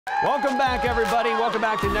Welcome back, everybody. Welcome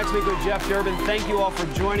back to Next Week with Jeff Durbin. Thank you all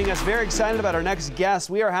for joining us. Very excited about our next guest.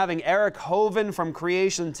 We are having Eric Hovind from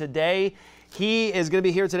Creation Today. He is going to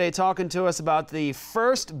be here today talking to us about the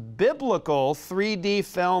first biblical 3D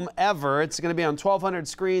film ever. It's going to be on 1,200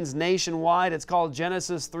 screens nationwide. It's called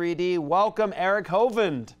Genesis 3D. Welcome, Eric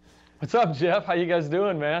Hovind. What's up, Jeff? How you guys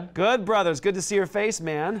doing, man? Good, brothers. Good to see your face,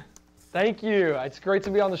 man. Thank you. It's great to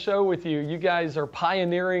be on the show with you. You guys are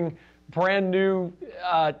pioneering brand new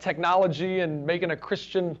technology and making a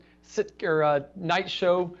Christian night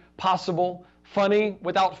show possible. Funny,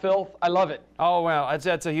 without filth. I love it. Oh, wow.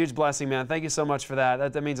 That's a huge blessing, man. Thank you so much for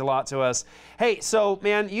that. That means a lot to us. Hey, so,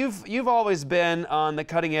 man, you've always been on the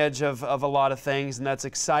cutting edge of a lot of things, and that's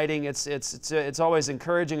exciting. It's always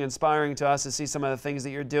encouraging, inspiring to us to see some of the things that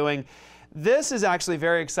you're doing. This is actually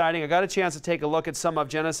very exciting. I got a chance to take a look at some of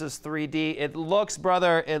Genesis 3D. It looks,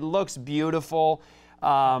 brother, it looks beautiful.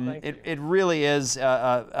 It really is,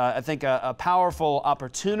 I think, a powerful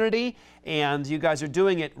opportunity, and you guys are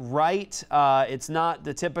doing it right. It's not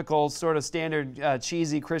the typical sort of standard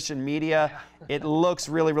cheesy Christian media. It looks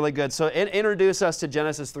really, really good. So introduce us to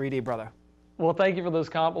Genesis 3D, brother. Well, thank you for those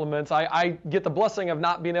compliments. I get the blessing of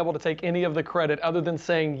not being able to take any of the credit other than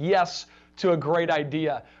saying yes to a great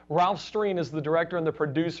idea. Ralph Streen is the director and the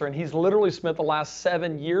producer, and he's literally spent the last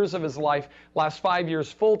 7 years of his life, last 5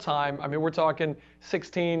 years full-time. I mean, we're talking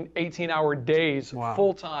 16, 18-hour days, wow,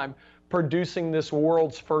 full-time, producing this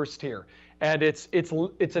world's first here. And it's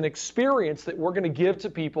an experience that we're going to give to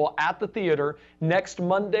people at the theater next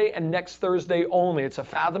Monday and next Thursday only. It's a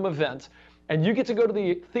Fathom event, and you get to go to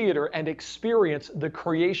the theater and experience the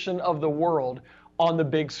creation of the world on the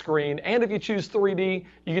big screen. And if you choose 3D,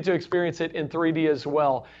 you get to experience it in 3D as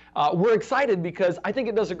well. We're excited because I think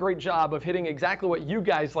it does a great job of hitting exactly what you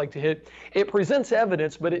guys like to hit. It presents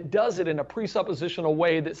evidence, but it does it in a presuppositional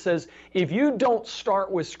way that says if you don't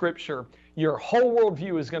start with Scripture, your whole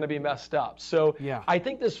worldview is going to be messed up. So yeah, I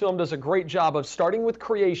think this film does a great job of starting with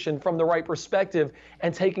creation from the right perspective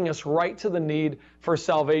and taking us right to the need for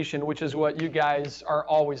salvation, which is what you guys are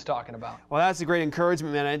always talking about. Well, that's a great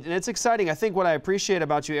encouragement, man. And it's exciting. I think what I appreciate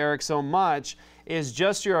about you, Eric, so much is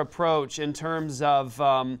just your approach in terms of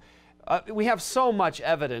we have so much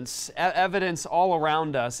evidence all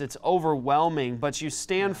around us. It's overwhelming, but you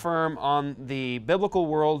stand firm on the biblical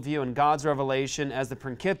worldview and God's revelation as the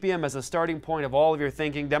principium, as a starting point of all of your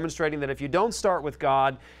thinking, demonstrating that if you don't start with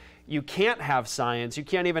God, you can't have science. You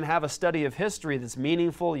can't even have a study of history that's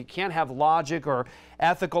meaningful. You can't have logic or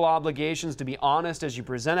ethical obligations to be honest as you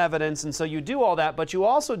present evidence. And so you do all that, but you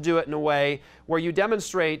also do it in a way where you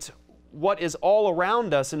demonstrate what is all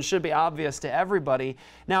around us and should be obvious to everybody.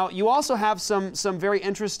 Now, you also have some very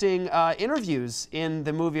interesting interviews in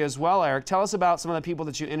the movie as well, Eric. Tell us about some of the people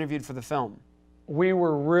that you interviewed for the film. We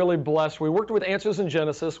were really blessed. We worked with Answers in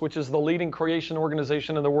Genesis, which is the leading creation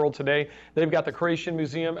organization in the world today. They've got the Creation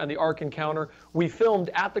Museum and the Ark Encounter. We filmed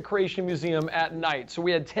at the Creation Museum at night. So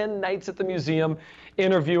we had 10 nights at the museum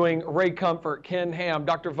interviewing Ray Comfort, Ken Ham,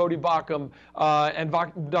 Dr. Vodi Bakum, and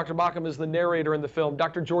Dr. Bakum is the narrator in the film,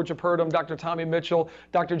 Dr. Georgia Purdom, Dr. Tommy Mitchell,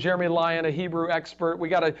 Dr. Jeremy Lyon, a Hebrew expert. We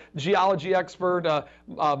got a geology expert, a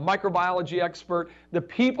microbiology expert. The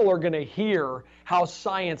people are going to hear how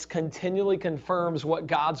science continually confirms what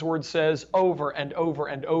God's Word says over and over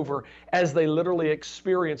and over as they literally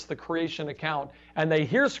experience the creation account. And they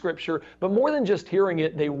hear Scripture, but more than just hearing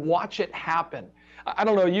it, they watch it happen. I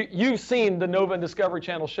don't know, you've seen the Nova and Discovery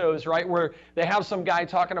Channel shows, right, where they have some guy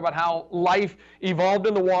talking about how life evolved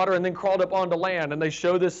in the water and then crawled up onto land, and they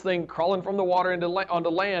show this thing crawling from the water onto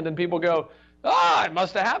land, and people go, it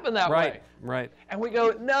must have happened that way. Right. And we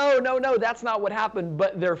go, no, that's not what happened.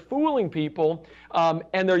 But they're fooling people,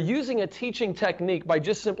 and they're using a teaching technique by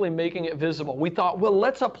just simply making it visible. We thought, well,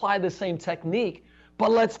 let's apply the same technique,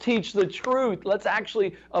 but let's teach the truth. Let's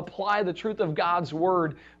actually apply the truth of God's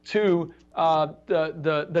Word to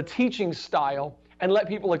the teaching style and let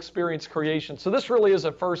people experience creation. So this really is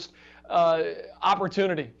a first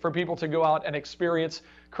opportunity for people to go out and experience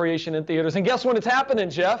creation in theaters. And guess when it's happening,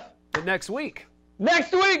 Jeff? Next week.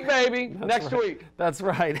 Next week, baby. Next week. That's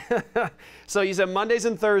right. So you said Mondays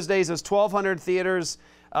and Thursdays. There's 1,200 theaters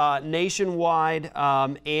nationwide.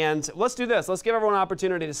 And let's do this. Let's give everyone an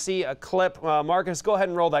opportunity to see a clip. Marcus, go ahead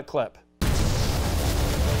and roll that clip.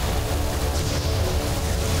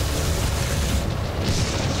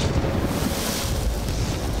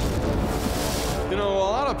 You know, a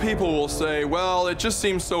lot of people will say, well, it just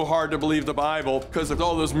seems so hard to believe the Bible because of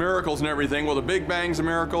all those miracles and everything. Well, the Big Bang's a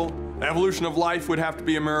miracle. The evolution of life would have to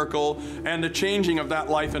be a miracle. And the changing of that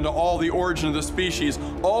life into all the origin of the species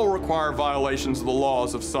all require violations of the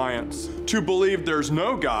laws of science. To believe there's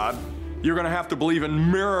no God you're going to have to believe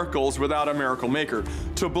in miracles without a miracle maker.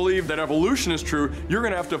 To believe that evolution is true, you're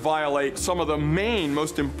going to have to violate some of the main,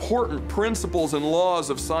 most important principles and laws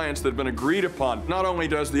of science that have been agreed upon. Not only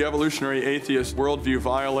does the evolutionary atheist worldview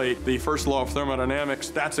violate the first law of thermodynamics,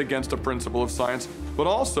 that's against a principle of science, but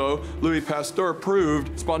also Louis Pasteur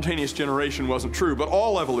proved spontaneous generation wasn't true. But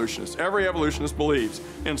all evolutionists, every evolutionist believes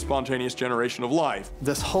in spontaneous generation of life.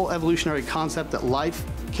 This whole evolutionary concept that life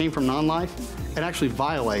came from non-life, it actually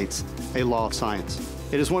violates a law of science.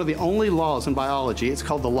 It is one of the only laws in biology. It's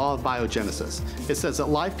called the law of biogenesis. It says that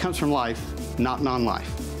life comes from life, not non-life.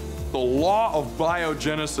 The law of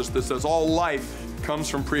biogenesis that says all life comes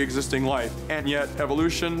from pre-existing life, and yet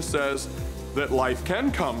evolution says that life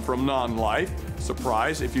can come from non-life.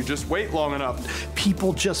 Surprise, if you just wait long enough.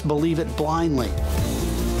 People just believe it blindly.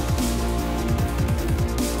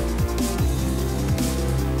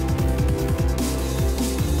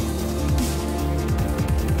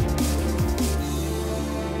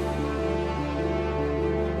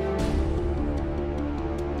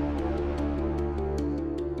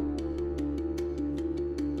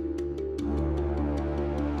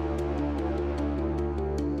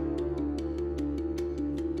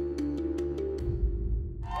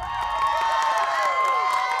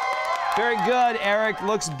 Very good, Eric.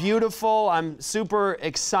 Looks beautiful. I'm super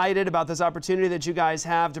excited about this opportunity that you guys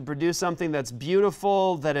have to produce something that's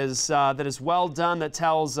beautiful, that is well done, that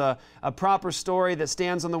tells a proper story, that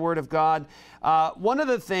stands on the Word of God. One of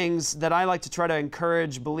the things that I like to try to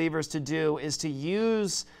encourage believers to do is to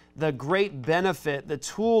use the great benefit, the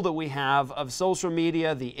tool that we have of social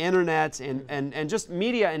media, the internet, and just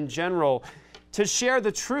media in general, to share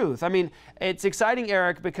the truth. I mean, it's exciting,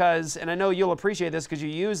 Eric, because, and I know you'll appreciate this because you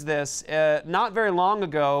use this, not very long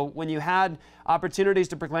ago when you had opportunities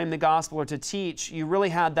to proclaim the gospel or to teach, you really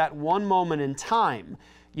had that one moment in time.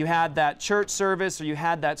 You had that church service or you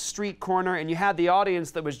had that street corner and you had the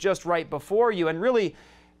audience that was just right before you, and really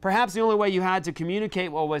perhaps the only way you had to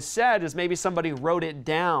communicate what was said is maybe somebody wrote it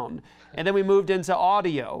down. And then we moved into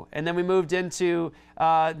audio, and then we moved into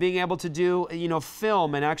being able to do,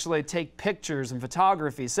 film and actually take pictures and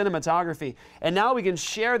photography, cinematography. And now we can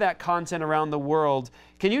share that content around the world.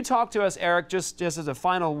 Can you talk to us, Eric, just as a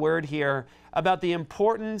final word here, about the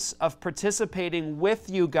importance of participating with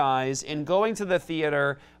you guys in going to the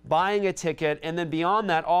theater, buying a ticket, and then beyond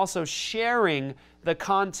that also sharing the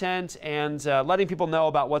content and letting people know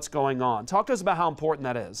about what's going on? Talk to us about how important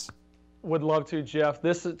that is. Would love to, Jeff.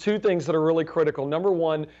 This is two things that are really critical. Number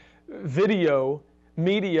one, video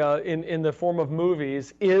media in the form of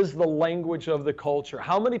movies is the language of the culture.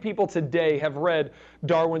 How many people today have read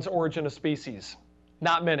Darwin's Origin of Species?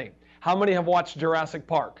 Not many. How many have watched Jurassic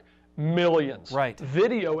Park? Millions. Right.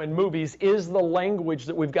 Video and movies is the language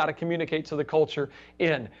that we've got to communicate to the culture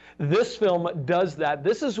in. This film does that.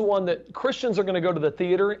 This is one that Christians are going to go to the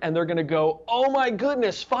theater and they're going to go, oh my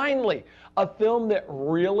goodness, finally, a film that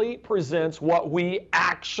really presents what we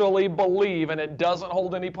actually believe and it doesn't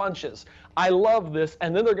hold any punches. I love this.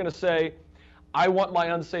 And then they're going to say, I want my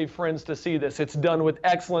unsaved friends to see this. It's done with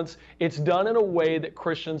excellence. It's done in a way that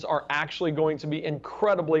Christians are actually going to be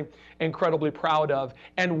incredibly, incredibly proud of.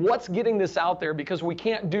 And what's getting this out there, because we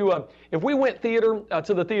can't do if we went to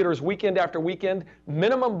the theaters weekend after weekend,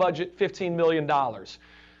 minimum budget $15 million.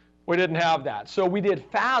 We didn't have that. So we did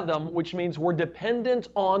Fathom, which means we're dependent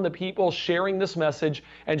on the people sharing this message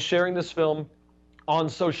and sharing this film on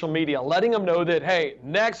social media, letting them know that, hey,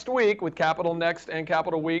 next week, with capital Next and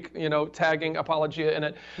capital Week, tagging Apologia in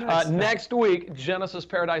it, next week, Genesis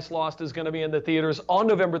Paradise Lost is going to be in the theaters on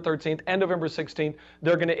November 13th and November 16th.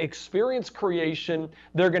 They're going to experience creation.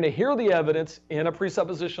 They're going to hear the evidence in a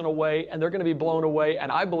presuppositional way, and they're going to be blown away,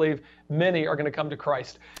 and I believe many are going to come to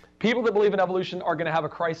Christ. People that believe in evolution are going to have a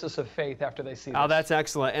crisis of faith after they see this. Oh, that's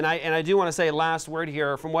excellent. And I do want to say last word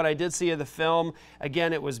here. From what I did see of the film,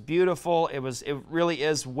 again, it was beautiful. It really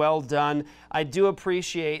is well done. I do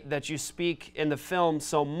appreciate that you speak in the film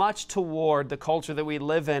so much toward the culture that we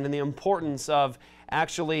live in and the importance of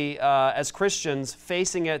actually, as Christians,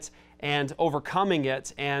 facing it and overcoming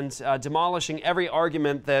it and demolishing every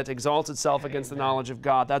argument that exalts itself against the knowledge of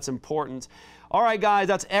God. That's important. All right, guys,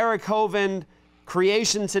 that's Eric Hovind.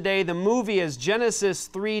 Creation Today. The movie is Genesis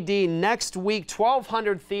 3D. Next week,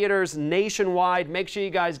 1,200 theaters nationwide. Make sure you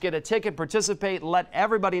guys get a ticket, participate, let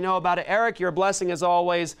everybody know about it. Eric, you're a blessing as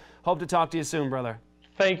always. Hope to talk to you soon, brother.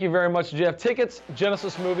 Thank you very much, Jeff. Tickets,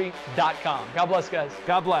 genesismovie.com. God bless, guys.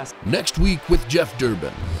 God bless. Next week with Jeff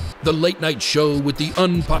Durbin, the late night show with the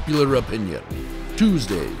unpopular opinion.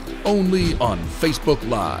 Tuesdays, only on Facebook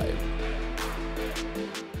Live.